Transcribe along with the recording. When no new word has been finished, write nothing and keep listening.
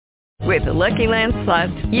With the Lucky Land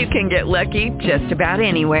Slots, you can get lucky just about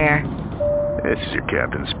anywhere. This is your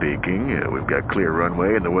captain speaking. We've got clear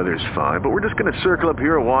runway and the weather's fine, but we're just going to circle up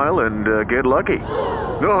here a while and get lucky.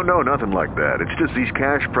 No, nothing like that. It's just these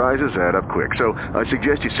cash prizes add up quick. So I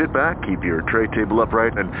suggest you sit back, keep your tray table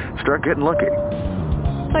upright, and start getting lucky.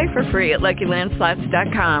 Play for free at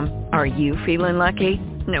LuckyLandSlots.com. Are you feeling lucky?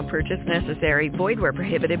 No purchase necessary. Void where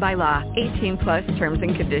prohibited by law. 18 plus terms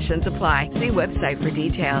and conditions apply. See website for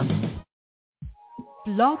details.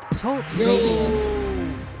 Blog Talk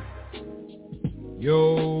Radio.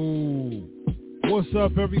 Yo, what's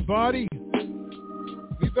up, everybody?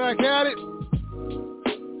 We back at it.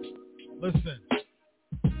 Listen,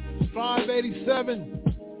 587.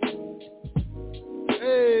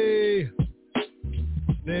 Hey,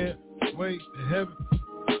 there, wait, the heaven.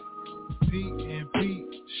 PNP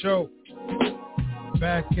show.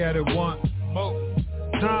 Back at it one more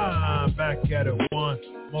time. Back at it one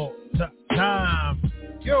more time.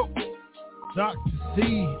 Yo, Dr.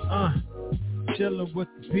 C, chilling with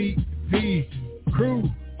the PNP crew.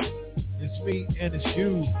 It's me and it's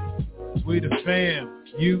you. We the fam,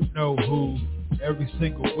 you know who. Every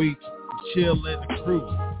single week, we chill in the crew.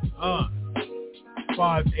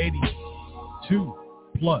 582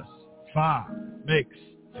 plus 5 makes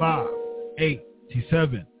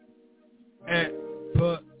 587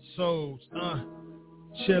 episodes.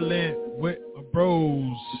 Chillin' with my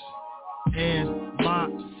bros and my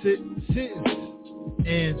sis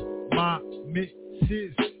and my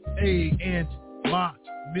missus, and my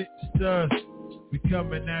misters. We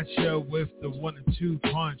coming at you with the 1 and 2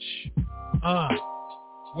 punch.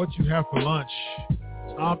 What you have for lunch?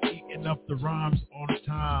 I'm eating up the rhymes all the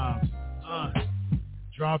time.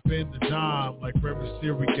 Drop in the dime like Rey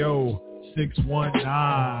Mysterio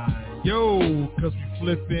 619. Yo, cause we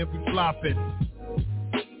flipping, we flopping.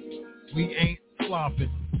 We ain't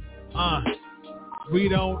flopping. We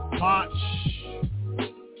don't botch.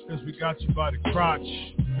 Cause we got you by the crotch,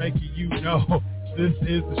 making you know this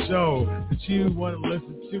is the show that you want to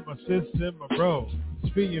listen to. My sister and my bro,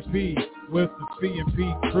 it's PNP with the PNP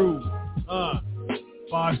crew.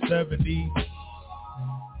 570.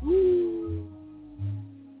 Woo.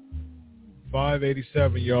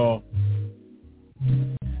 587, y'all.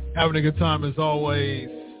 Having a good time as always.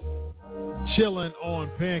 Chilling on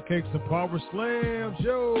Pancakes and Powerslams.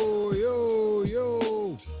 Yo, yo,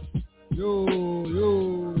 yo. Yo,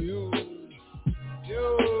 yo, yo.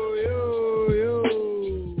 Yo, yo, yo.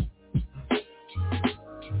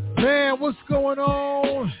 Man, what's going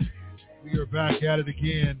on? We are back at it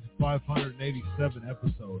again. 587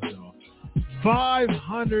 episodes, y'all.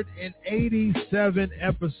 587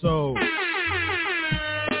 episodes.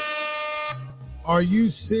 Are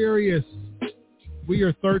you serious? We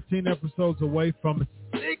are 13 episodes away from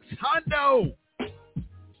 600.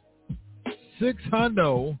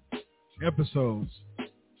 600 episodes.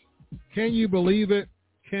 Can you believe it?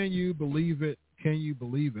 Can you believe it? Can you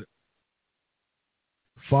believe it?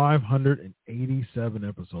 587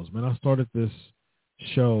 episodes. Man, I started this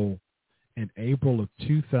show in April of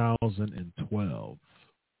 2012.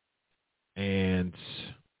 And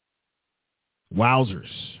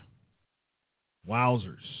wowzers.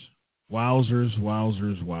 Wowzers. Wowzers,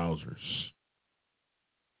 wowzers, wowzers.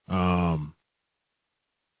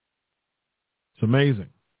 It's amazing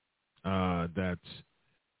that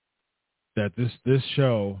this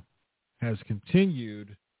show has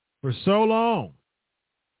continued for so long,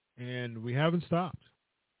 and we haven't stopped.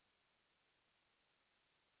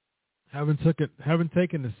 Haven't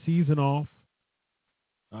taken the season off.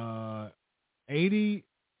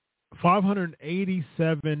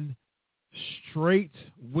 587 straight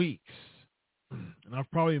weeks, and I've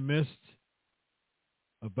probably missed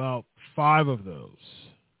about 5 of those,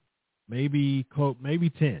 maybe 10,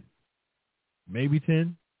 maybe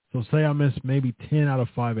 10. So say I missed maybe 10 out of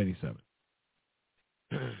 587.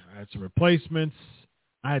 I had some replacements.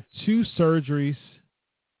 I had 2 surgeries.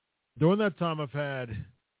 During that time, I've had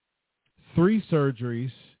 3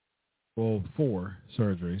 surgeries, well, 4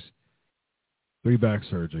 surgeries, 3 back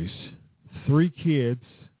surgeries, 3 kids,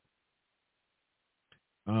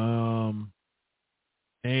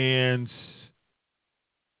 and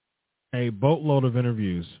a boatload of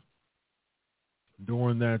interviews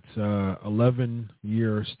during that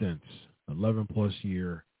 11-year stint, 11-plus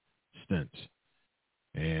year stint.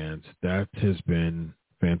 And that has been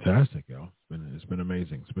fantastic, y'all. It's been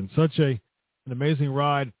amazing. It's been such an amazing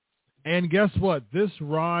ride. And guess what? This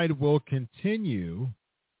ride will continue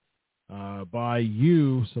by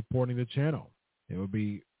you supporting the channel. It will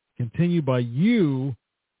be continued by you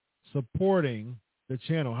supporting the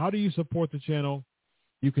channel. How do you support the channel?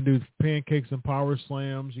 You can do Pancakes and Power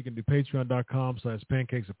Slams. You can do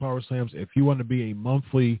patreon.com/Pancakes and Power Slams if you want to be a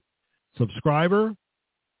monthly subscriber.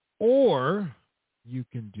 Or you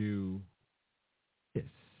can do this.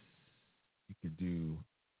 You can do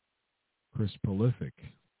Chris Prolific.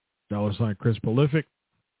 $ Chris Prolific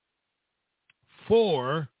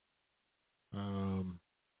for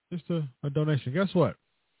just a donation. Guess what?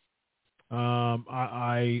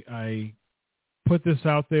 I put this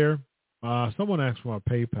out there. Someone asked for my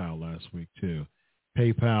PayPal last week too.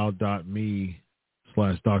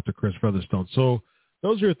 PayPal.me/Dr. Chris Featherstone. So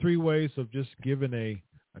those are 3 ways of just giving a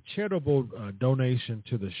charitable donation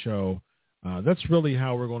to the show. That's really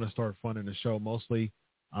how we're going to start funding the show, mostly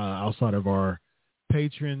outside of our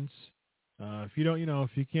patrons. If you don't,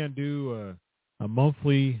 if you can't do a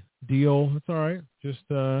monthly deal, it's all right. Just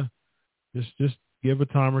give a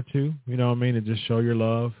time or two, and just show your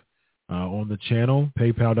love on the channel.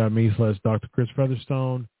 PayPal.me/Dr. Chris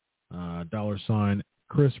Featherstone, $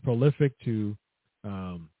 Chris Prolific to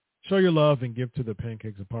show your love and give to the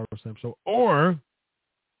Pancakes and Powerslams Show. Or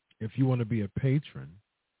if you want to be a patron,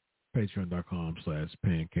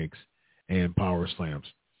 patreon.com/Pancakes and Powerslams.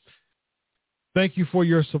 Thank you for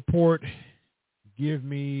your support. Give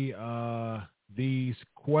me these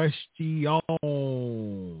questions.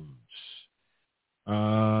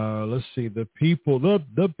 Let's see. The People's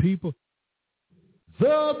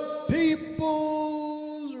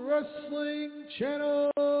Wrestling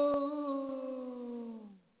Channel.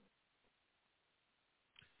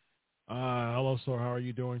 Hello, sir. How are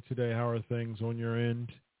you doing today? How are things on your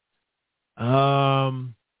end?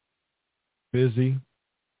 Busy.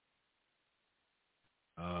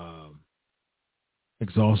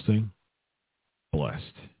 Exhausting.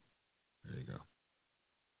 Blessed. There you go.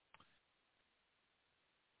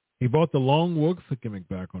 He bought the Lone Wolf gimmick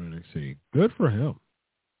back on NXT. Good for him.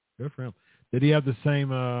 Good for him. Did he have the same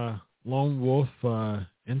Lone Wolf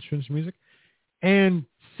entrance music? And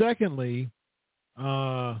secondly,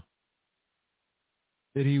 did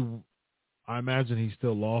he? I imagine he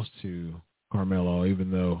still lost to Carmelo, even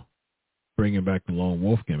though bringing back the Lone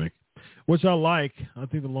Wolf gimmick, which I like. I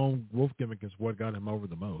think the Lone Wolf gimmick is what got him over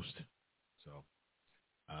the most. So,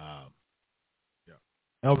 yeah.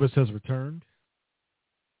 Elvis has returned.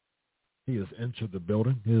 He has entered the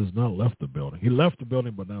building. He has not left the building. He left the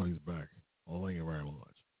building, but now he's back. Oh, thank you very much.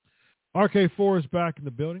 RK4 is back in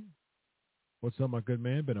the building. What's up, my good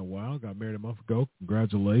man? Been a while. Got married a month ago.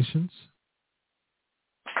 Congratulations.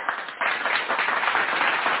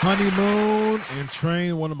 Honeymoon and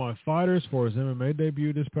trained one of my fighters for his MMA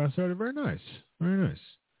debut this past Saturday. Very nice. Very nice.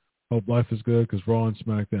 Hope life is good because Raw and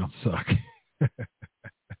SmackDown suck.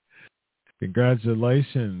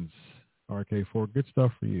 Congratulations, RK4. Good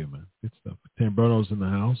stuff for you, man. Good stuff. Tamburno's in the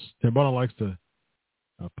house. Tamburno likes to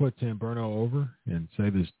put Tamburno over and say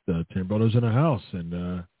this. Tamburno's in the house.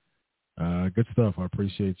 And good stuff. I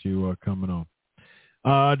appreciate you coming on.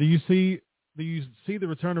 Do you see the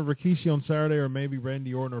return of Rikishi on Saturday, or maybe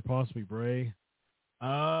Randy Orton, or possibly Bray?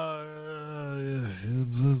 I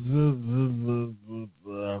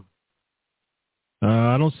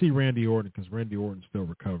don't see Randy Orton because Randy Orton's still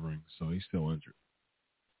recovering, so he's still injured.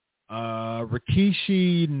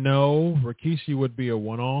 Rikishi, no. Rikishi would be a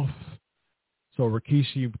one-off. So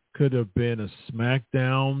Rikishi could have been a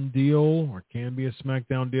SmackDown deal, or can be a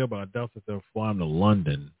SmackDown deal, but I doubt that they'll fly him to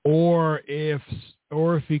London. Or if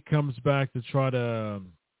he comes back to try to,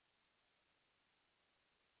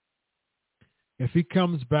 if he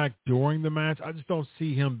comes back during the match, I just don't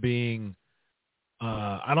see him being.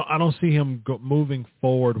 I don't see him moving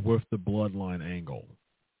forward with the bloodline angle.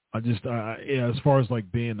 As far as like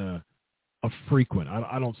being a frequent,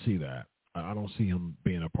 I don't see that. I don't see him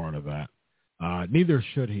being a part of that. Neither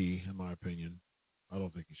should he, in my opinion. I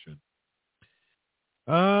don't think he should.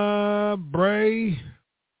 Bray.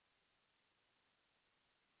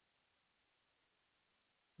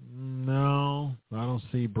 No, I don't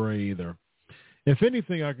see Bray either. If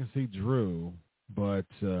anything, I can see Drew, but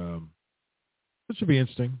it should be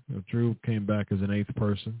interesting if Drew came back as an 8th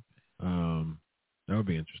person. That would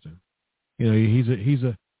be interesting. You know,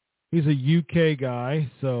 he's a UK guy,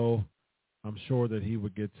 so I'm sure that he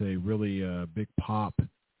would get a really big pop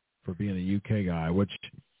for being a UK guy, which,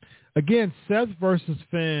 again, Seth versus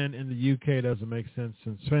Finn in the UK doesn't make sense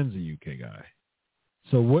since Finn's a UK guy.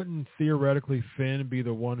 So wouldn't theoretically Finn be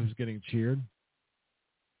the one who's getting cheered?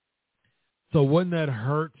 So wouldn't that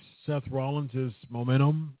hurt Seth Rollins'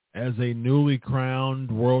 momentum as a newly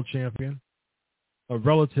crowned world champion? A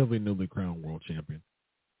relatively newly crowned world champion.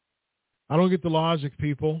 I don't get the logic,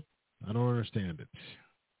 people. I don't understand it.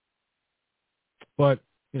 But,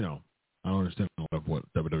 you know, I don't understand what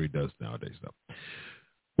WWE does nowadays, though.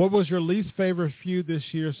 What was your least favorite feud this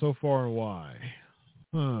year so far and why?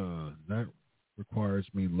 That requires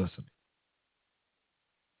me listening.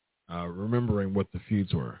 Remembering what the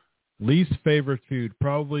feuds were. Least favorite feud,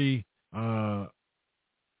 probably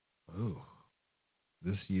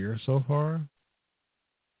this year so far?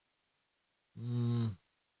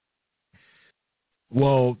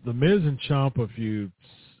 Well, the Miz and Ciampa feud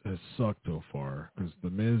has sucked so far because the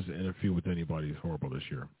Miz interfere with anybody is horrible this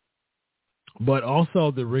year. But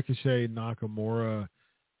also the Ricochet, Nakamura,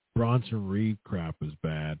 Bronson Reed crap was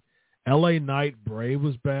bad. LA Knight Bray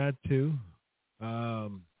was bad too.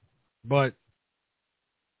 But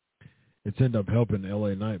it's ended up helping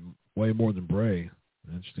LA Knight way more than Bray.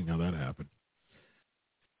 Interesting how that happened.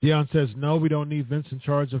 Dion says, no, we don't need Vince in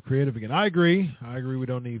charge of creative again. I agree we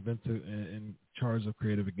don't need Vince in charge of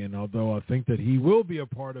creative again, although I think that he will be a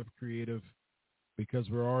part of creative because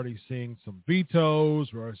we're already seeing some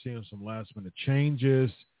vetoes. We're already seeing some last-minute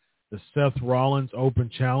changes. The Seth Rollins Open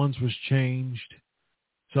Challenge was changed.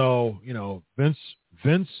 So, Vince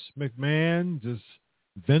McMahon, just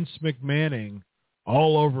Vince McMahoning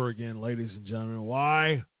all over again, ladies and gentlemen.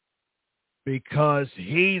 Why? Because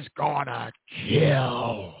he's gonna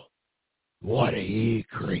kill what he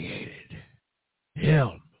created.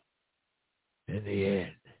 Him. In the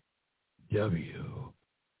end.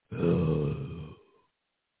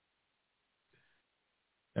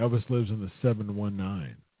 Elvis lives in the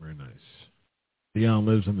 719. Very nice. Dion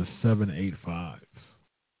lives in the 785.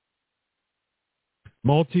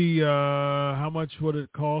 How much would it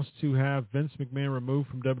cost to have Vince McMahon removed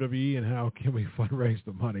from WWE, and how can we fundraise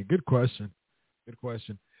the money? Good question.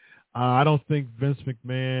 I don't think Vince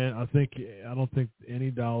McMahon. I don't think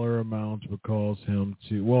any dollar amount would cause him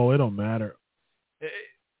to. Well, it don't matter.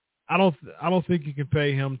 I don't think you can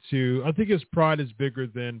pay him to. I think his pride is bigger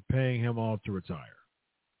than paying him off to retire.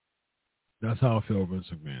 That's how I feel Vince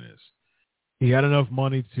McMahon is. He had enough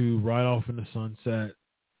money to ride off in the sunset,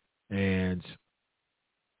 and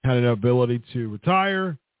had an ability to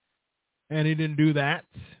retire, and he didn't do that.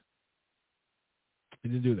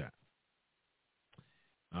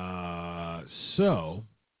 So,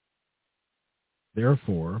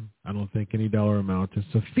 therefore, I don't think any dollar amount is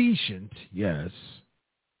sufficient, yes,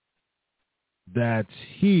 that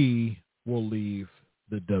he will leave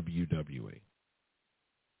the WWE.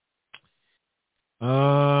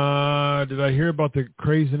 Did I hear about the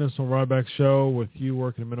craziness on Ryback's show? With you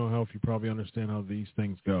working in mental health, you probably understand how these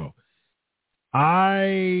things go.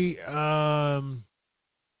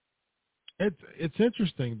 It's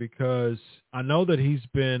interesting because I know that he's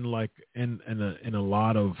been like in a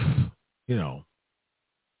lot of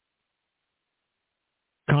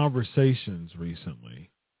conversations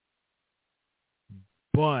recently,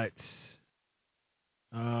 but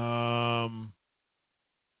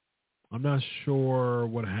I'm not sure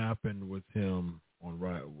what happened with him on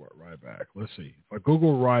Ryback. Let's see. If I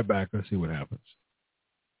Google Ryback, let's see what happens.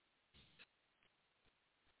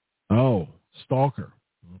 Oh, stalker.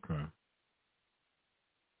 Okay.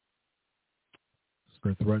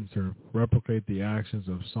 Script threatens to replicate the actions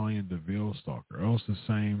of Sonya Deville stalker. Oh, it's the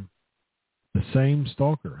same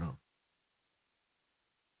stalker, huh?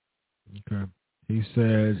 Okay. He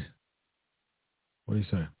said, what did he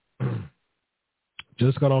say?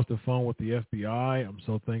 Just got off the phone with the FBI. I'm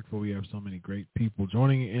so thankful we have so many great people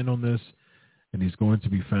joining in on this, and he's going to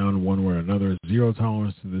be found one way or another. Zero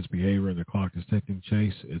tolerance to this behavior, and the clock is ticking.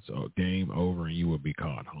 Chase, it's a game over, and you will be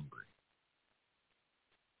caught hungry.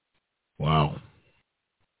 Wow.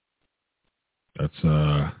 That's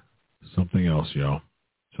something else, y'all.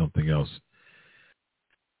 Something else.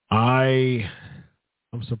 I'm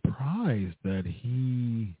surprised that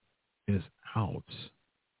he is out.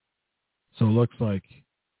 So it looks like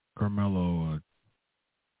Carmelo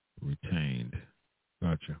retained.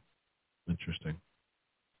 Gotcha. Interesting.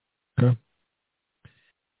 Okay.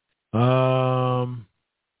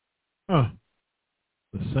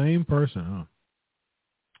 The same person, huh?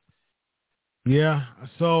 Yeah.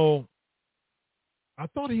 So I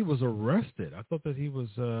thought he was arrested. I thought that he was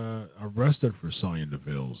arrested for Sonya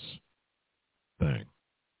Deville's thing.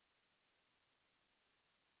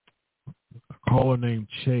 A caller named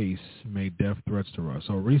Chase made death threats to us.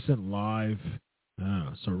 So a recent live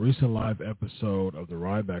episode of the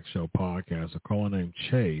Ryback Show podcast, a caller named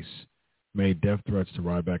Chase made death threats to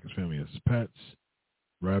Ryback, his family, and his pets.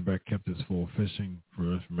 Ryback kept his full fishing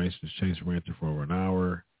for information as Chase ranted for over an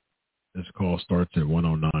hour. This call starts at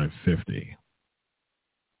 1:09:50.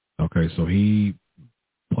 Okay, so he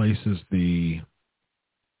places the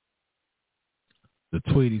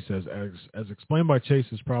tweet. He says, as explained by Chase,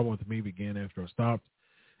 his problem with me began after I stopped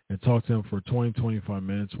and talked to him for 20-25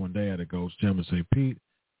 minutes one day at a Gold's Gym in St. Pete.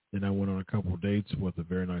 Then I went on a couple of dates with a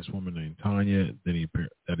very nice woman named Tanya that he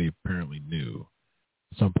apparently knew.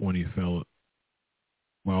 At some point, he fell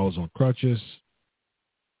while I was on crutches.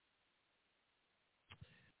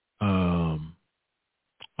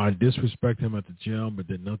 I disrespected him at the gym, but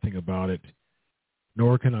did nothing about it.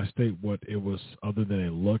 Nor can I state what it was other than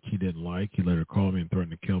a look he didn't like. He later called me and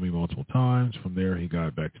threatened to kill me multiple times. From there, he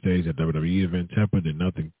got backstage at WWE event Tampa, did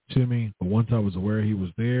nothing to me. But once I was aware he was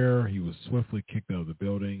there, he was swiftly kicked out of the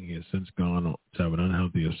building. He has since gone to have an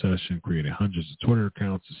unhealthy obsession, creating hundreds of Twitter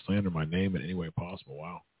accounts to slander my name in any way possible.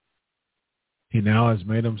 Wow. He now has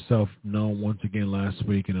made himself known once again last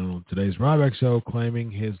week and on today's Ryback Show, claiming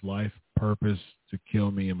his life purpose to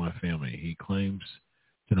kill me and my family. He claims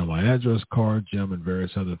to know my address, car, gym, and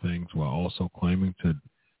various other things, while also claiming to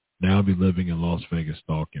now be living in Las Vegas,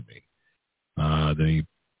 stalking me. Then he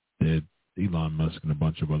did Elon Musk and a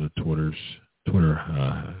bunch of other Twitter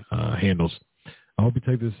handles. I hope you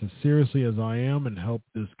take this as seriously as I am and help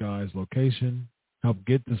get this guy's location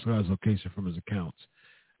from his accounts.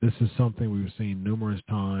 This is something we've seen numerous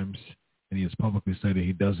times, and he has publicly stated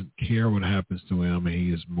he doesn't care what happens to him, and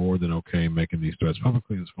he is more than okay making these threats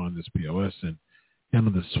publicly. Let's find this POS and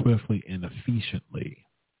handle this swiftly and efficiently.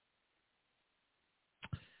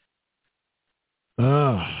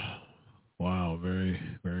 Wow, very,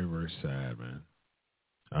 very, very sad, man.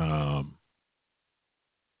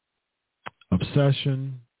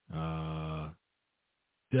 Obsession,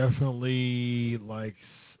 definitely like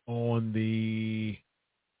on the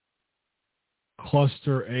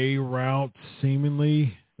cluster A route,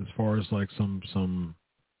 seemingly, as far as like some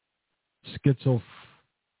schizophrenic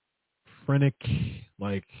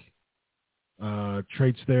like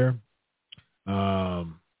traits there.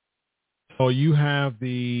 So you have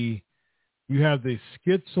the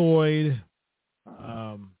schizoid,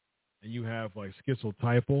 and you have like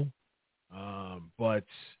schizotypal, but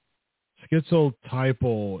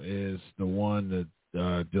schizotypal is the one that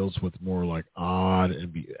deals with more like odd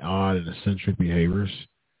and eccentric behaviors.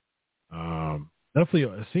 Definitely,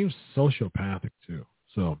 it seems sociopathic too.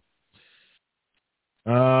 So,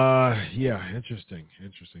 yeah, interesting.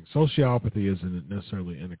 Sociopathy isn't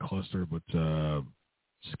necessarily in a cluster, but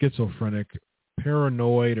schizophrenic,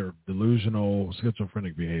 paranoid, or delusional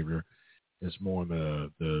schizophrenic behavior is more in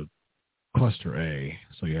the cluster A.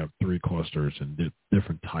 So you have 3 clusters and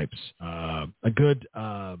different types. A good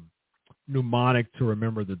mnemonic to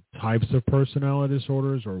remember the types of personality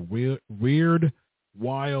disorders are weird,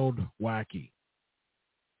 wild, wacky.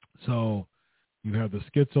 So you have the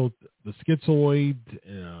schizoid,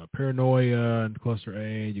 paranoia in cluster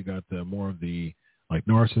A. You got the more of the like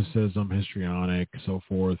narcissism, histrionic, so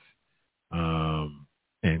forth,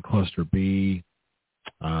 and cluster B.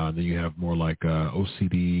 Then you have more like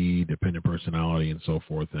OCD, dependent personality, and so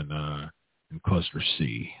forth, in cluster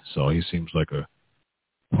C. So he seems like a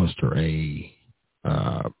cluster A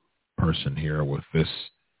person here with this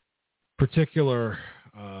particular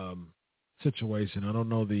situation. I don't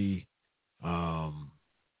know the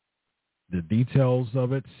details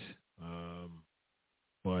of it,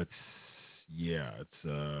 but yeah, it's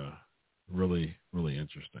really, really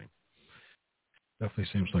interesting. Definitely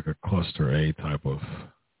seems like a cluster A type of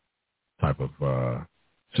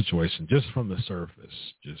situation, just from the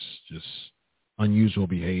surface. Just unusual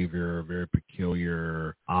behavior, very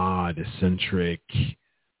peculiar, odd, eccentric,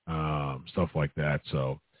 stuff like that.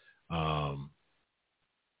 So,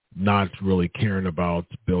 not really caring about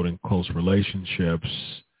building close relationships.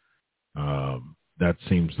 That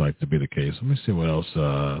seems like to be the case. Let me see what else,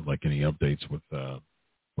 like any updates with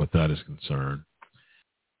that is concerned.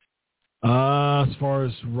 As far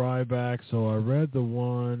as Ryback, so I read the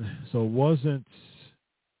one. So it wasn't.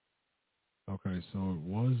 Okay, so it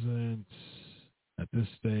wasn't at this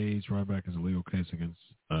stage. Ryback is a legal case against.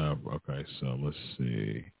 Okay, so let's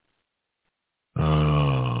see.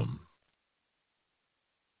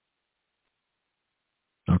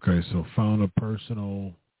 Okay, so found a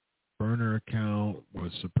personal burner account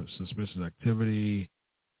with suspicious activity.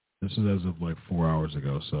 This is as of like 4 hours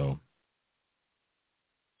ago. So,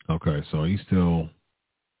 okay, so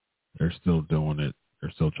they're still doing it.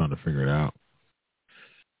 They're still trying to figure it out.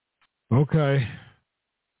 Okay,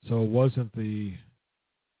 so it wasn't the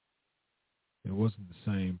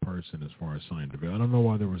same person as far as Cyan DeVille. I don't know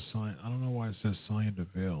why there was I don't know why it says Cyan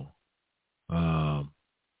DeVille.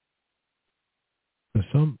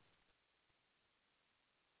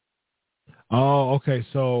 Oh, okay.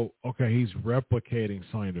 So, he's replicating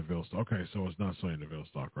Cyan DeVille. Okay, so it's not Cyan DeVille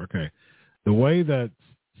Stalker. Okay, the way that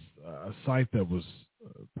a site that was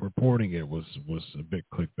reporting it was a bit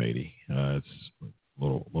clickbaity. It's a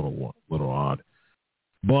little odd,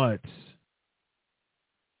 but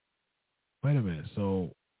Wait a minute.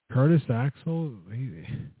 So Curtis Axel,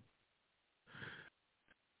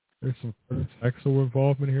 there's some Curtis Axel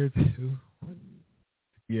involvement here too.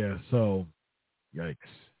 Yeah. So, yikes.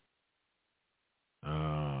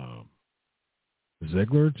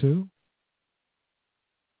 Ziggler too.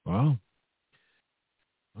 Wow.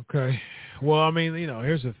 Okay. Well, I mean,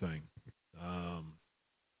 here's the thing.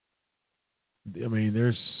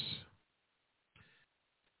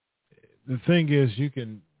 The thing is, you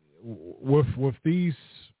can with these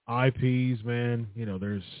IPs, man.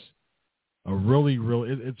 There's a really,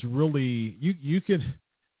 it's really you can.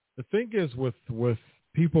 The thing is with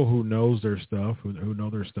people who knows their stuff, who know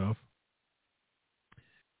their stuff,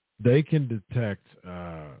 they can detect,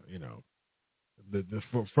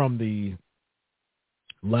 from the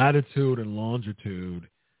latitude and longitude,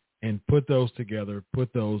 and put those together,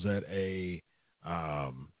 put those at a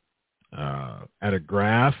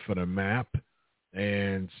graph, at a map,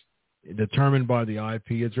 and determined by the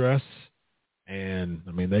IP address. And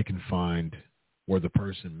they can find where the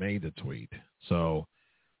person made the tweet. So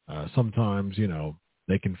sometimes,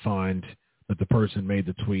 they can find that the person made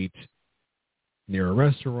the tweet near a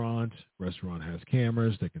restaurant. Restaurant has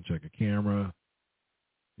cameras. They can check a camera.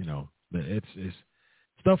 It's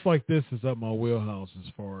stuff like this is up my wheelhouse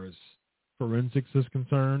as far as forensics is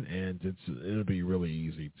concerned, and it'll be really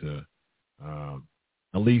easy to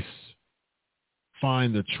at least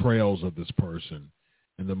find the trails of this person.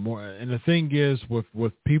 And the thing is,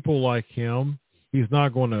 with people like him, he's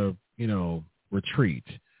not going to retreat,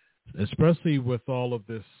 especially with all of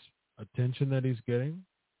this attention that he's getting.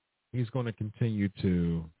 He's going to continue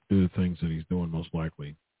to do the things that he's doing, most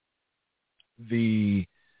likely. The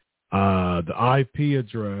IP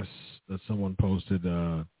address that someone posted,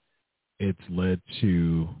 it's led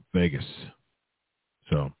to Vegas.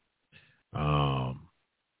 So,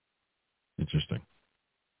 interesting.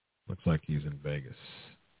 Looks like he's in Vegas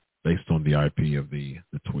based on the IP of the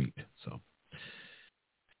tweet. So,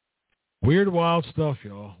 weird, wild stuff,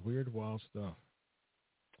 y'all. Weird, wild stuff.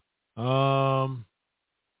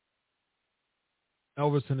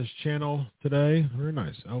 Elvis and his channel today. Very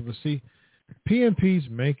nice. Elvis, see, PMP's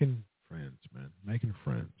making friends, man. Making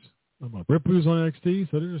friends. Rip Boo's on NXT,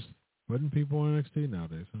 so they're just putting people on NXT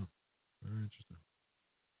nowadays, huh? Very interesting.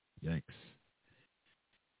 Yikes.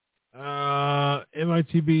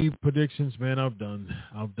 MITB predictions, man. I've done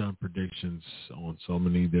predictions on so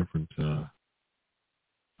many different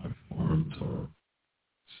forums.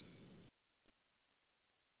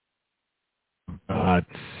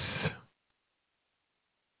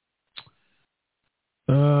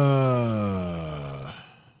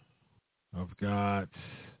 I've got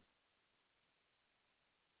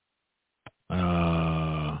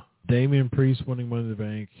Damian Priest winning Money in the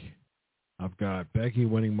Bank. I've got Becky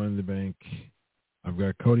winning Money in the Bank. I've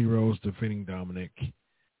got Cody Rhodes defeating Dominic.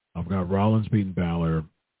 I've got Rollins beating Balor.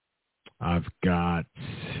 I've got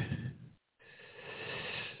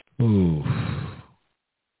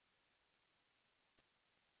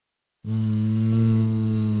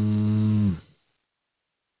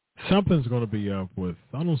something's going to be up with.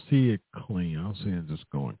 I don't see it clean. I don't see it just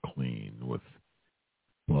going clean with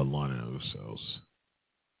Bloodline and Usos.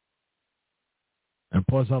 And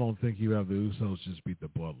plus, I don't think you have the Usos just beat the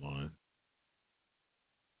Bloodline.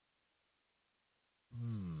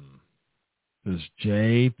 Does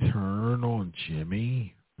Jay turn on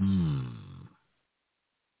Jimmy? And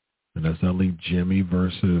does that leave Jimmy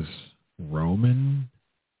versus Roman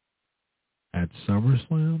at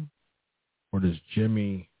SummerSlam? Or does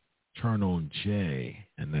Jimmy turn on Jay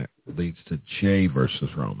and that leads to Jay versus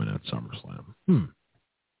Roman at SummerSlam?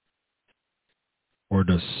 Or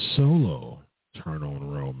does Solo turn on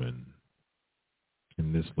Roman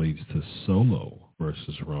and this leads to Solo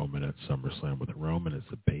versus Roman at SummerSlam with Roman as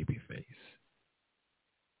the babyface?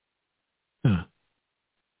 A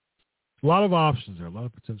lot of options there, a lot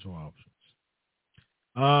of potential options.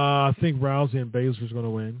 I think Rousey and Baszler's going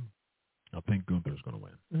to win. I think Gunther's going to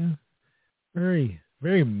win. Very,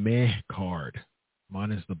 very meh card,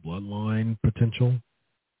 minus the Bloodline potential,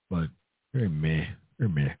 but very meh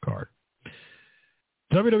card.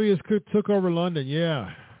 WWE took over London.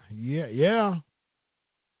 Yeah. Yeah,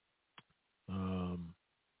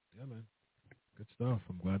 man. Good stuff.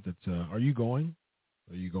 I'm glad that. Are you going?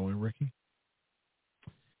 Are you going, Ricky?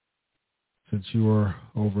 Since you were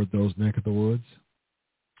over at those neck of the woods.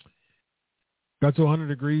 Got to 100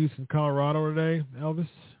 degrees in Colorado today, Elvis.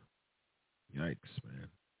 Yikes, man.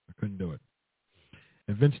 I couldn't do it.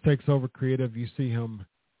 If Vince takes over creative, you see him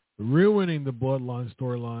ruining the Bloodline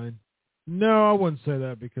storyline. No, I wouldn't say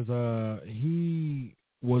that because he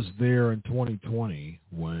was there in 2020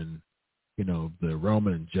 when, the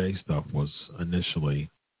Roman and J stuff was initially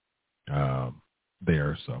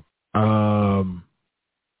there. So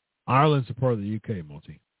Ireland's a part of the UK,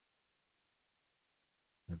 Multi.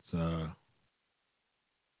 It's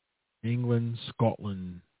England,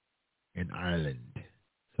 Scotland, and Ireland.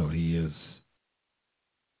 So he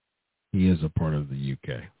is a part of the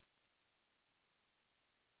UK.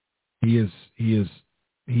 He is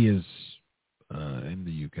in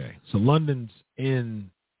the UK. So London's in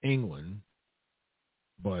England,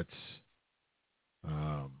 but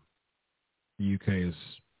the UK is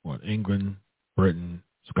what? England, Britain,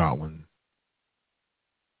 Scotland,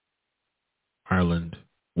 Ireland,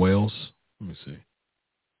 Wales. Let me see.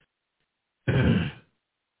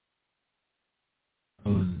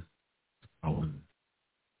 Ireland, Scotland,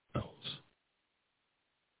 Wales.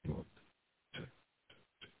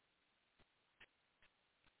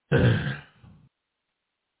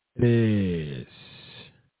 It is.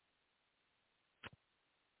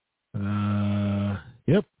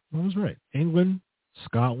 Yep, I was right. England,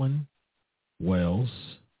 Scotland, Wales,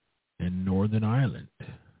 and Northern Ireland.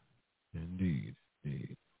 Indeed.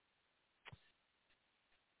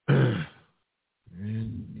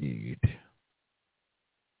 Indeed.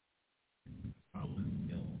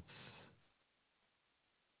 Scotland, Wales,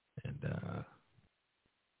 and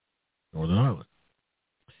Northern Ireland.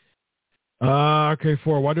 Okay,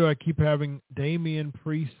 4. Why do I keep having Damian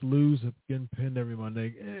Priest lose again pinned every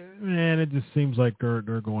Monday? Man, it just seems like they're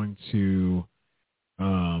going to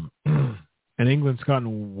and England,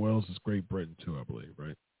 Scotland, Wales is Great Britain too, I believe,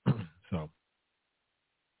 right? So,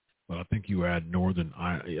 but I think you add Northern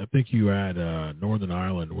Ireland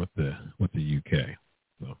with the UK.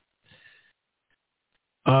 So,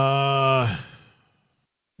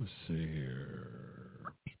 let's see here.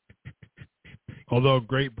 Although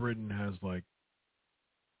Great Britain has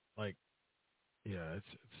yeah,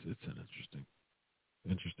 it's an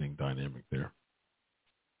interesting dynamic there.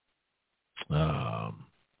 I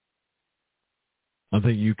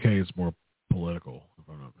think UK is more political, if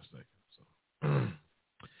I'm not mistaken. So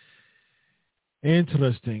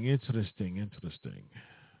interesting.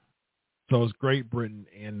 So it's Great Britain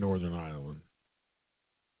and Northern Ireland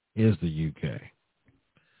is the UK.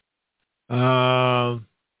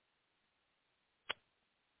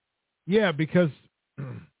 Yeah, because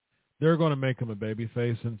they're going to make him a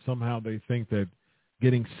babyface, and somehow they think that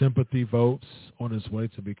getting sympathy votes on his way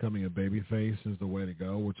to becoming a babyface is the way to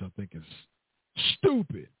go, which I think is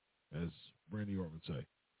stupid, as Randy Orton would say.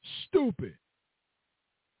 Stupid.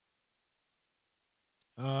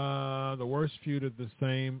 The worst feud is the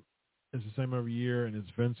same every year, and it's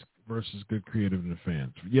Vince versus good creative and the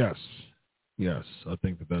fans. Yes, I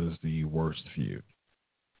think that is the worst feud.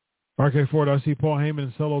 RK Ford, I see Paul Heyman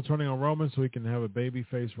and Solo turning on Roman so he can have a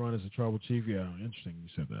babyface run as a tribal chief. Yeah, interesting you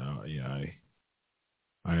said that. Yeah,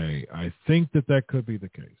 I think that could be the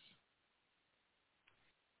case.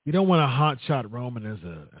 You don't want a hotshot Roman as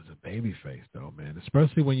a babyface though, man.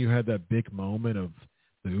 Especially when you had that big moment of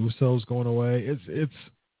the Usos going away. It's.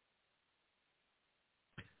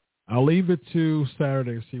 I'll leave it to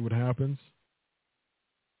Saturday to see what happens.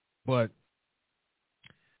 But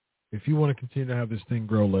if you want to continue to have this thing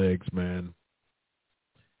grow legs, man,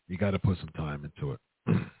 you got to put some time into it.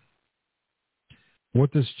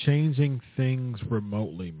 What does changing things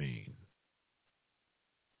remotely mean?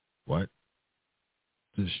 What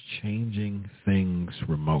does changing things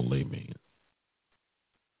remotely mean?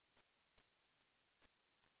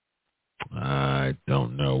 I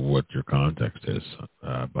don't know what your context is,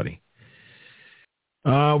 buddy.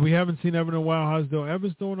 We haven't seen Evan in a while. How's he doing?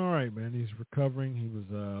 Evan's doing all right, man. He's recovering. He was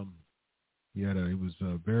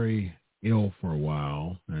very ill for a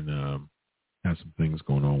while and had some things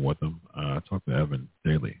going on with him. I talk to Evan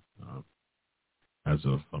daily. I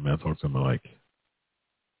talked to him like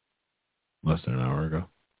less than an hour ago.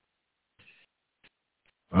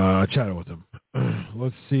 I chatted with him.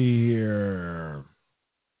 Let's see here.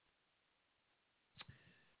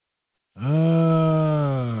 Who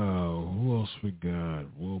else we got?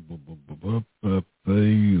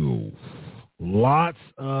 Lots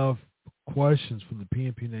of questions from the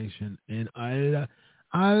PNP Nation, and I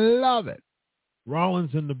love it.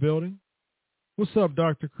 Rollins in the building. What's up,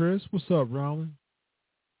 Dr. Chris? What's up, Rollins?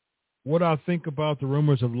 What do I think about the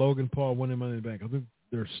rumors of Logan Paul winning Money in the Bank? I think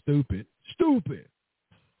they're stupid. Stupid.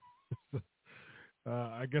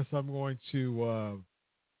 I guess I'm going to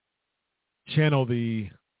channel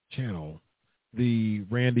the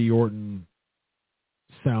Randy Orton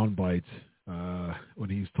soundbite when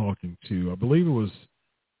he's talking to, I believe it was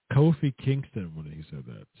Kofi Kingston when he said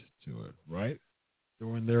that to it, right?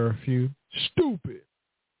 During their feud. Stupid.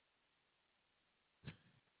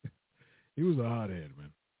 He was a hothead,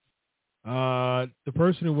 man. The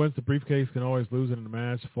person who wins the briefcase can always lose it in the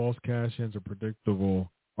match. False cash-ins are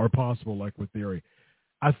predictable or possible, like with Theory.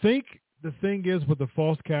 I think the thing is with the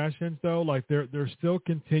false cash-ins, though, like they're still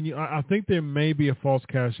continue. I think there may be a false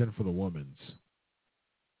cash-in for the women's,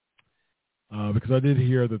 because I did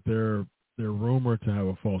hear that they're rumored to have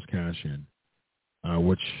a false cash-in,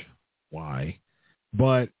 which why?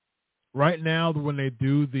 But right now, when they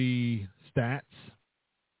do the stats,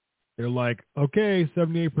 they're like, okay,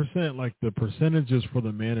 78%. Like the percentages for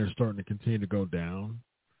the men are starting to continue to go down.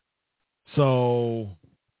 So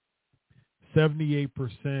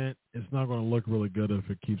 78% is not going to look really good if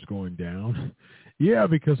it keeps going down. Yeah,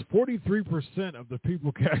 because 43% of the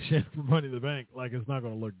people cash in for Money in the Bank, like it's not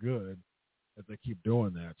going to look good if they keep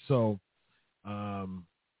doing that. So,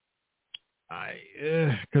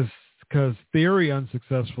 because Theory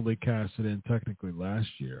unsuccessfully cashed it in technically last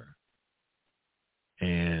year.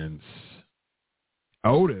 And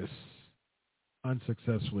Otis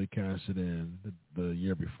unsuccessfully cashed it in the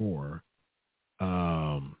year before.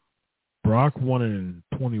 Brock won it in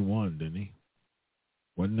 21, didn't he?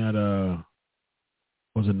 Wasn't that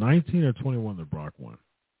was it 19 or 21 that Brock won?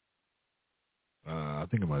 I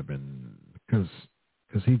think it might have been because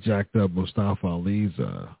he jacked up Mustafa Ali's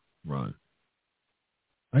run.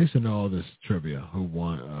 I used to know all this trivia. Who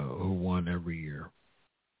won every year?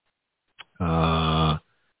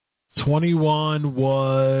 21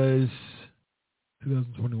 was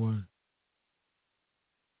 2021.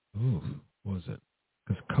 Ooh, what was it?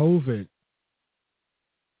 Because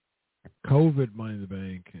COVID Money in the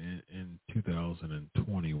Bank in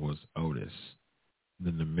 2020 was Otis.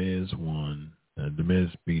 Then The Miz won. The Miz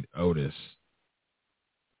beat Otis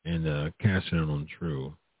and cashed in on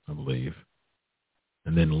Drew, I believe.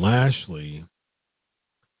 And then Lashley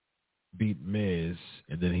beat Miz,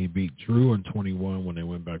 and then he beat Drew in 21 when they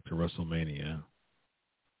went back to WrestleMania.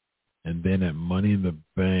 And then at Money in the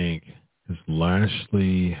Bank, because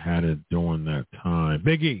Lashley had it during that time.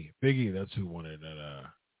 Big E, that's who won it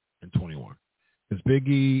in 21. Because Big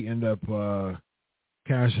E ended up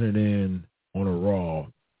cashing it in on a Raw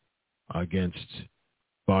against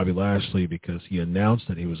Bobby Lashley because he announced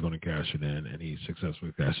that he was going to cash it in, and he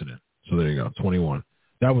successfully cashed it in. So there you go, 21.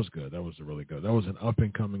 That was good. That was really good. That was an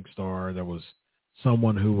up-and-coming star. That was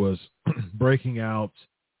someone who was breaking out.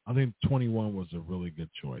 I think 21 was a really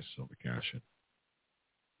good choice of the cash-in.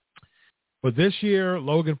 But this year,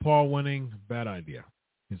 Logan Paul winning, bad idea.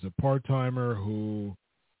 He's a part-timer who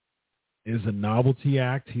is a novelty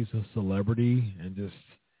act. He's a celebrity, and just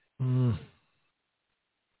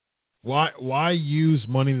why use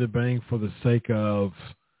Money in the Bank for the sake of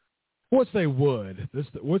which they would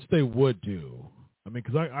do. I mean,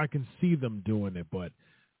 because I can see them doing it, but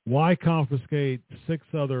why confiscate 6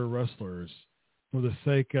 other wrestlers for the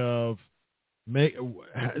sake of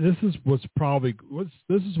this is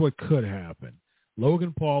what could happen.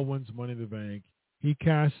 Logan Paul wins Money in the Bank. He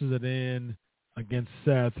cashes it in against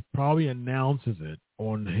Seth, probably announces it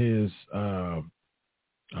on his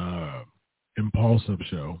Impulsive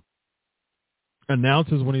show,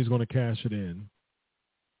 announces when he's going to cash it in,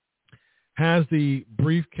 has the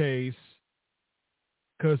briefcase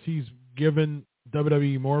because he's given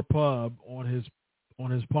WWE more pub on his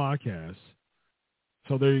podcast.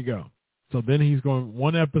 So there you go. So then he's going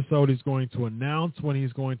to announce when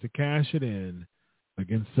he's going to cash it in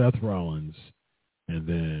against Seth Rollins, and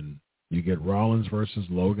then you get Rollins versus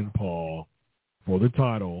Logan Paul for the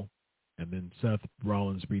title, and then Seth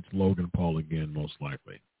Rollins beats Logan Paul again, most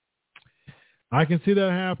likely. I can see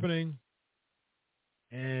that happening.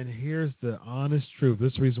 And here's the honest truth.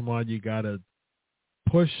 This is the reason why you got to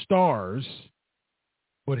push stars.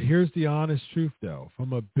 But here's the honest truth, though.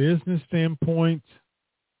 From a business standpoint,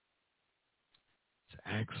 it's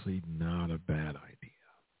actually not a bad idea.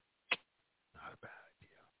 Not a bad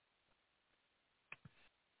idea.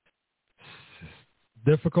 It's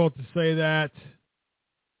difficult to say that.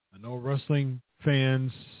 I know wrestling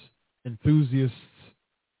fans, enthusiasts,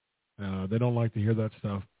 they don't like to hear that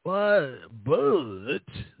stuff. But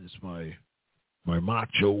it's my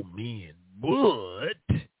macho man. But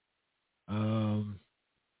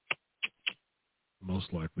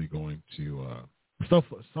most likely going to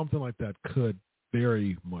something like that could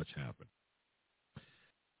very much happen.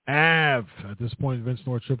 At this point, Vince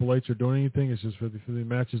nor Triple H are doing anything. It's just 50-50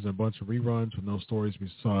 matches and a bunch of reruns with no stories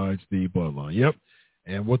besides the bloodline. Yep.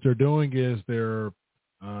 And what they're doing is they're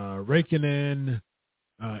raking in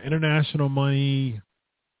international money,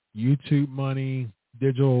 YouTube money,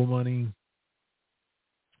 digital money,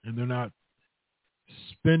 and they're not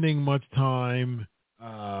spending much time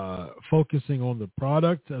focusing on the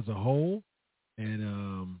product as a whole.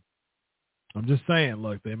 And I'm just saying,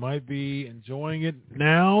 look, they might be enjoying it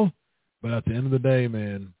now, but at the end of the day,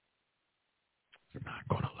 man, they're not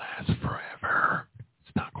going to last forever.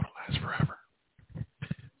 It's not going to last forever.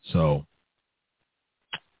 So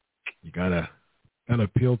you gotta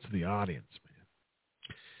appeal to the audience, man.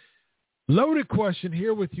 Loaded question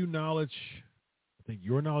here with you, knowledge. I think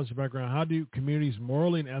your knowledge and background. How do communities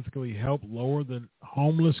morally and ethically help lower the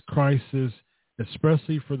homeless crisis,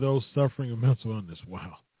 especially for those suffering of mental illness?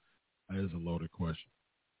 Wow, that is a loaded question.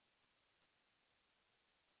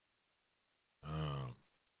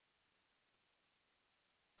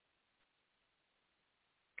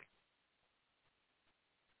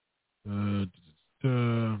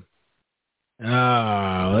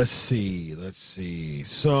 Let's see.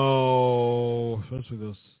 So, especially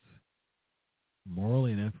those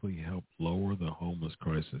morally and ethically help lower the homeless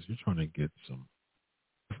crisis. You're trying to get some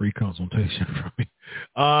free consultation from me.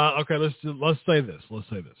 Okay, let's say this.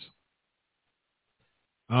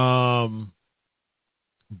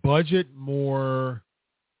 Budget more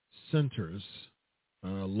centers,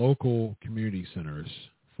 local community centers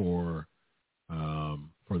for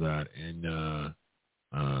that, and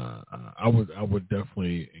I would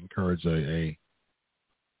definitely encourage a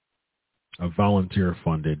volunteer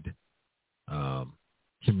funded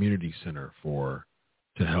community center to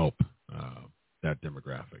help that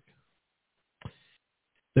demographic.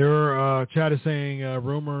 Their chat is saying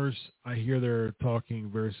rumors. I hear they're talking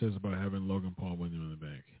very serious about having Logan Paul win the Money in the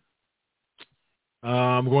Bank.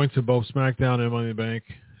 I'm going to both SmackDown and Money in the Bank.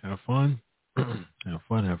 Have fun.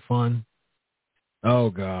 Have fun.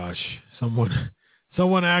 Oh gosh, someone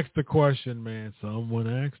asked the question, man. Someone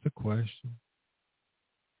asked the question.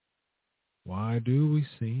 Why do we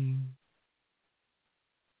sing?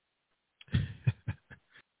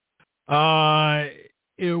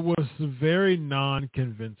 It was very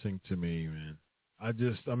non-convincing to me, man.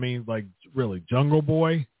 Really, Jungle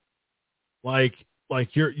Boy, like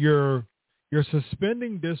you're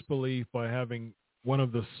suspending disbelief by having one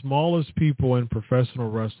of the smallest people in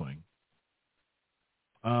professional wrestling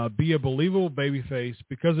be a believable babyface,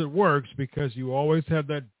 because it works, because you always have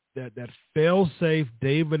that fail-safe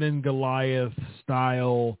David and Goliath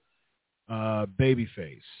style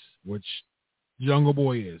babyface, which Jungle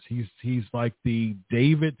Boy is. He's like the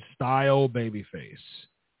David style babyface.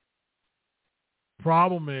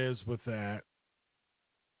 Problem is with that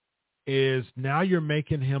is now you're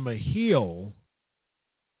making him a heel,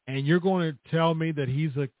 and you're going to tell me that he's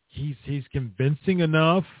convincing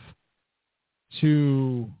enough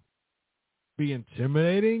to be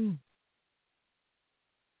intimidating?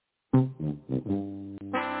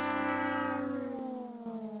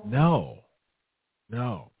 No.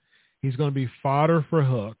 He's going to be fodder for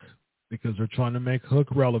Hook, because they're trying to make Hook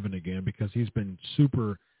relevant again, because he's been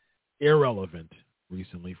super irrelevant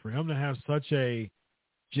recently. For him to have such a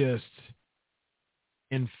just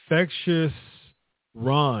infectious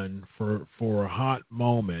run for a hot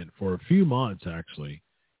moment, for a few months actually,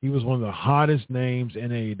 he was one of the hottest names in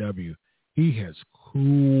AEW. He has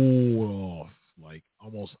cooled off, like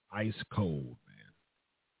almost ice cold,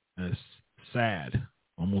 man. That's sad.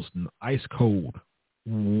 Almost ice cold.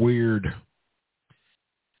 Weird.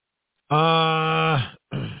 Unless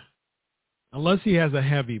he has a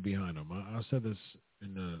heavy behind him. I said this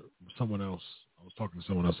in someone else. I was talking to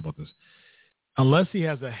someone else about this. Unless he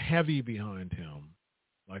has a heavy behind him,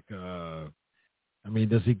 like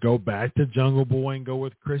does he go back to Jungle Boy and go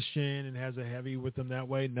with Christian and has a heavy with him that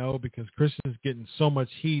way? No, because Christian's getting so much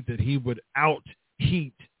heat that he would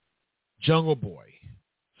out-heat Jungle Boy.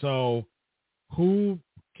 So who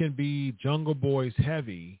can be Jungle Boy's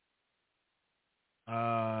heavy?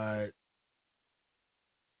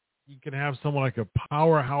 You can have someone like a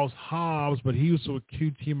Powerhouse Hobbs, but he was with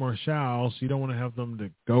QT Marshall, so you don't want to have them to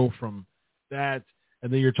go from that.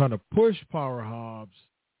 And then you're trying to push Powerhouse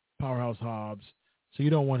Hobbs, so you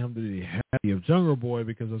don't want him to be heavy of Jungle Boy,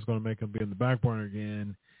 because it's going to make him be in the back burner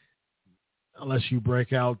again. Unless you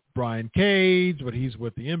break out Brian Cage, but he's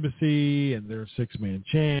with the Embassy, and they're 6-man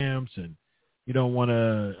champs, and you don't want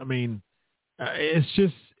to. It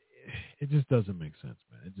just doesn't make sense,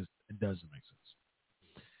 man. It doesn't make sense.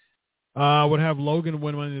 Would have Logan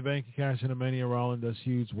win Money in the Bank and cash in a Mania Rollins. That's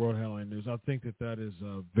huge world headline news. I think that is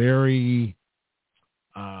a very.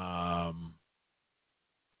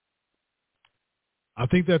 I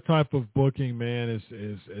think that type of booking, man, is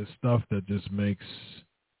stuff that just makes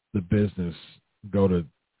the business go to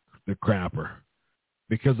the crapper.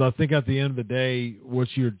 Because I think at the end of the day, what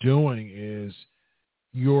you're doing is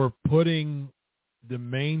you're putting the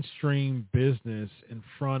mainstream business in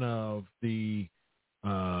front of the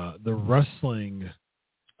wrestling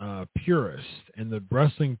purist, and the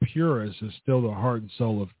wrestling purist is still the heart and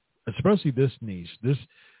soul of, especially this niche.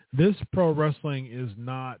 This pro wrestling is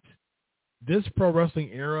not. This pro wrestling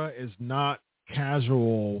era is not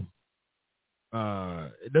casual.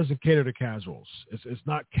 It doesn't cater to casuals. It's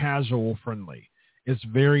not casual friendly. It's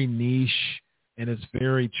very niche and it's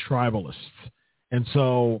very tribalist. And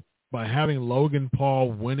so by having Logan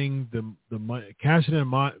Paul winning the money, cashing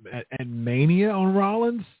in at Mania on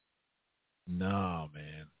Rollins, no,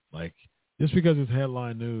 man. Like, just because it's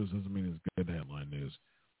headline news doesn't mean it's good headline news.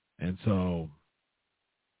 And so,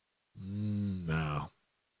 no.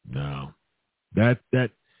 That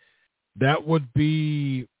would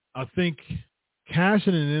be, I think,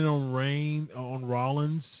 cashing it in on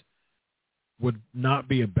Rollins would not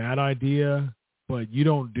be a bad idea, but you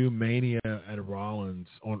don't do Mania at Rollins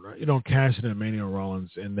you don't cash it in Mania on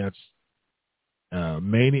Rollins, and that's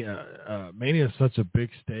Mania is such a big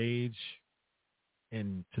stage,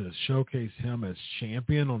 and to showcase him as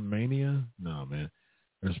champion on Mania, no, man.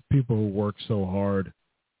 There's people who work so hard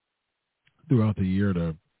throughout the year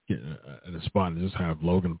to get at a spot and just have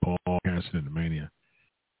Logan Paul cash it into Mania.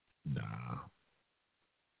 Nah.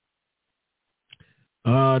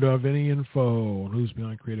 Do I have any info on who's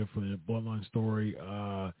behind creative for the Bloodline story?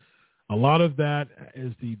 A lot of that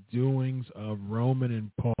is the doings of Roman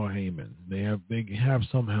and Paul Heyman. They have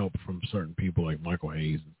some help from certain people like Michael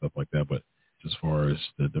Hayes and stuff like that, but as far as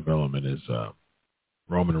the development is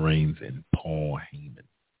Roman Reigns and Paul Heyman.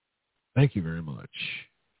 Thank you very much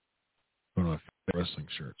for my wrestling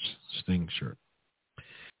shirts, Sting shirt.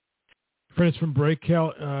 Friends from Bray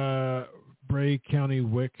County,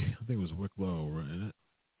 Wick. I think it was Wicklow, right?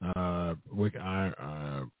 Wick,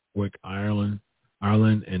 Ireland,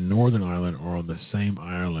 and Northern Ireland are on the same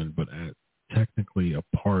island, but technically a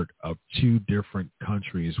part of two different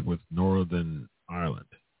countries with Northern Ireland.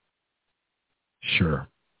 Sure.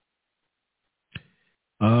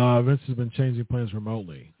 Vince has been changing plans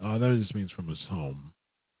remotely. That just means from his home.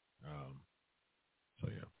 So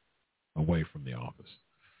yeah, away from the office.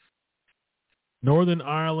 Northern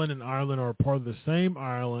Ireland and Ireland are part of the same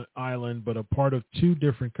island, but a part of two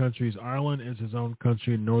different countries. Ireland is his own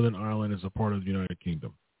country, and Northern Ireland is a part of the United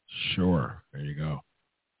Kingdom. Sure. There you go.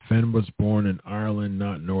 Finn was born in Ireland,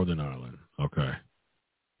 not Northern Ireland. Okay.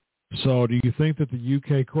 So do you think that the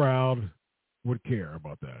UK crowd would care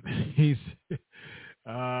about that? He's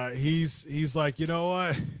like, you know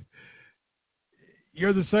what?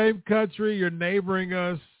 You're the same country. You're neighboring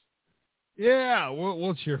us. Yeah,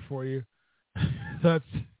 we'll cheer for you. That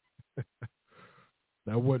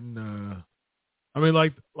wouldn't. I mean,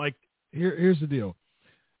 like here's the deal.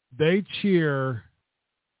 They cheer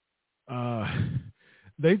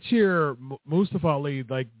Mustafa Ali.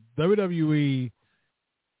 Like WWE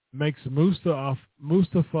makes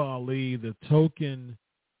Mustafa Ali the token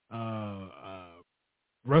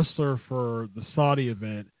wrestler for the Saudi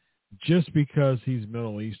event just because he's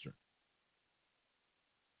Middle Eastern.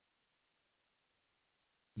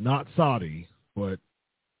 Not Saudi, but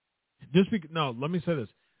let me say this.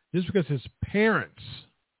 Just because his parents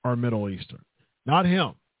are Middle Eastern, not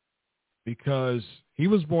him, because he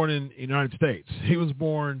was born in the United States. He was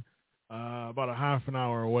born about a half an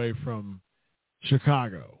hour away from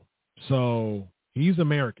Chicago. So he's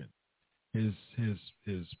American. His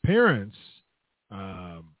parents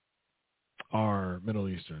are Middle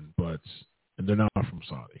Eastern, and they're not from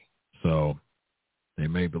Saudi. So they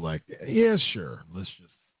may be like, yeah, sure, let's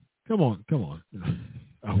just come on.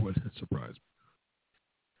 I wouldn't surprise me.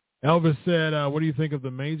 Elvis said, what do you think of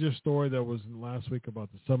the major story that was last week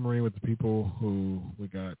about the submarine with the people who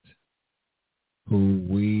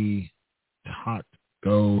we taught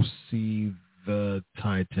go see the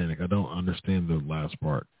Titanic? I don't understand the last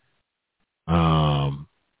part.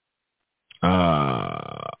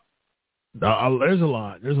 There's a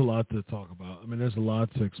lot to talk about. I mean, there's a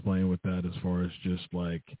lot to explain with that as far as just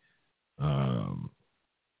like,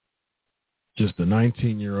 just the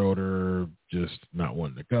 19-year-older just not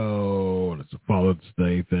wanting to go, and it's a Father's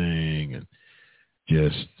Day thing, and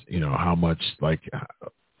just, how much, like,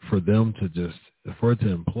 for it to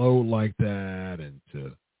implode like that, and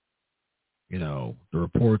to, the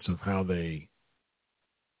reports of how they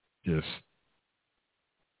just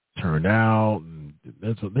turned out, and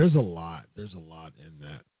there's a lot in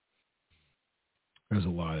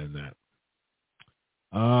that.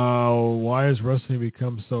 Why has wrestling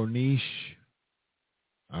become so niche?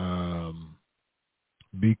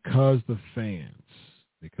 Because the fans,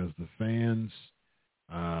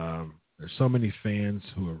 there's so many fans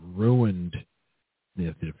who have ruined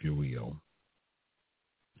it, if you will,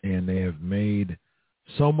 and they have made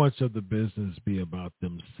so much of the business be about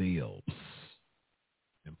themselves.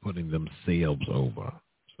 and putting themselves over.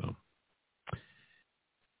 So,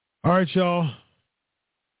 all right, y'all.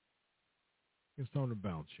 It's time to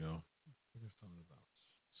bounce, y'all. It's time to bounce.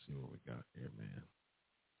 Let's see what we got here, man.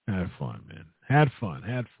 Had fun, man. Had fun.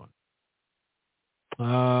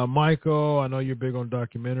 Michael, I know you're big on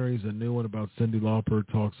documentaries. A new one about Cyndi Lauper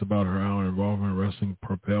talks about her how her involvement in wrestling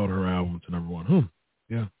propelled her album to number one.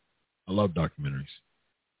 Yeah. I love documentaries.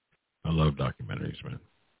 Man.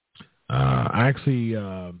 I'm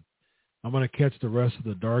going to catch the rest of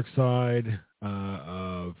the Dark Side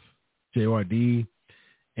of JYD.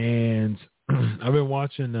 And I've been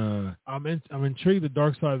watching, I'm intrigued the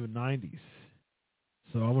Dark Side of the 90s.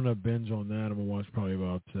 So I'm going to binge on that. I'm going to watch probably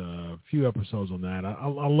about a few episodes on that.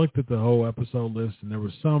 I looked at the whole episode list, and there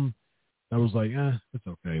was some that was like, it's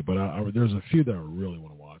okay. But there's a few that I really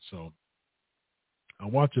want to watch. So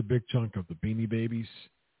I'll watch a big chunk of the Beanie Babies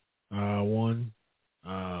one.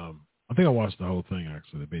 I think I watched the whole thing,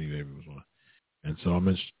 actually. The Beanie Baby was one. And so I'm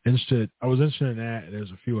interested. I was interested in that.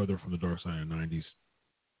 There's a few other from the Dark Side of the 90s.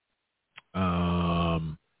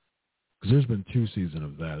 Because there's been 2 seasons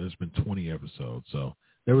of that. There's been 20 episodes. So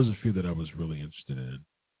there was a few that I was really interested in.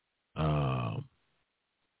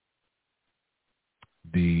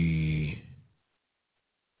 The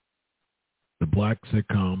black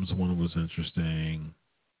sitcoms one was interesting.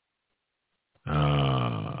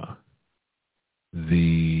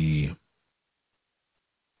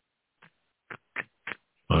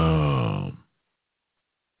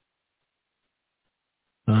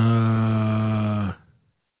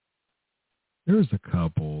 There was a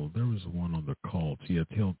couple. There was one on the cults. Yeah,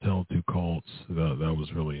 Tell Two Cults. That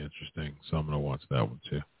was really interesting. So I'm going to watch that one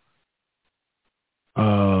too.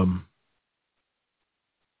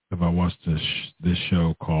 Have I watched this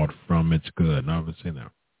show called From It's Good? No, I haven't seen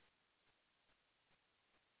that.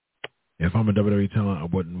 If I'm a WWE talent, I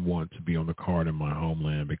wouldn't want to be on the card in my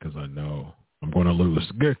homeland because I know I'm going to lose.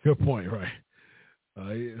 Good point, right?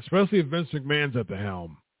 Especially if Vince McMahon's at the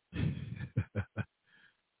helm.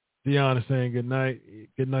 Dion is saying good night.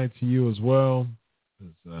 Good night to you as well.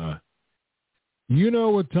 You know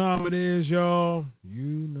what time it is, y'all. You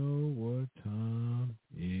know what time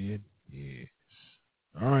it is.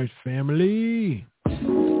 All right, family. Time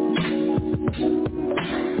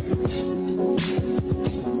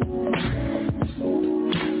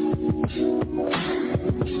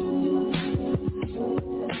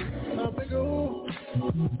to go.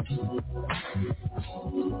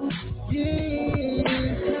 Yeah,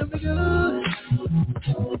 time to go.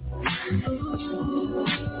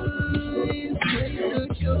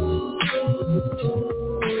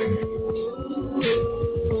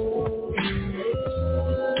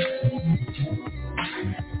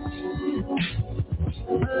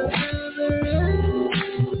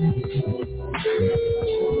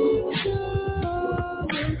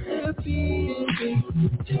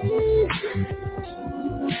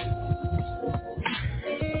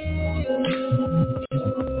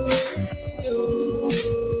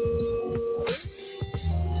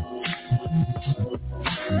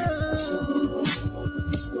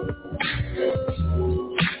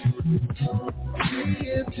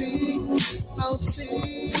 I'll see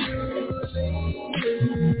you later.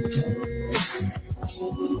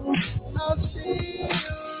 I'll see you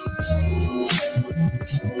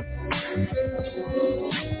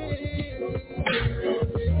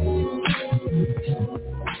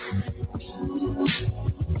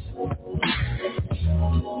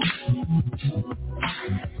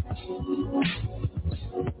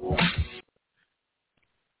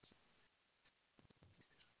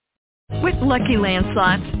With Lucky Land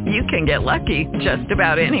Slots, you can get lucky just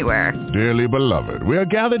about anywhere. Dearly beloved, we are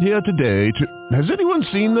gathered here today to... Has anyone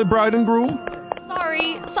seen the bride and groom?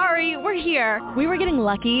 Sorry, we're here. We were getting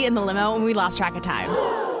lucky in the limo and we lost track of time.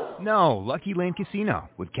 No, Lucky Land Casino,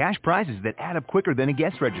 with cash prizes that add up quicker than a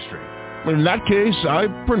guest registry. In that case, I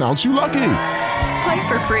pronounce you lucky. Play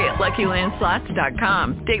for free at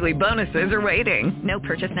LuckyLandSlots.com. Daily bonuses are waiting. No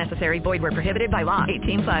purchase necessary. Void where prohibited by law.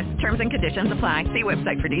 18+. Terms and conditions apply. See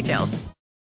website for details.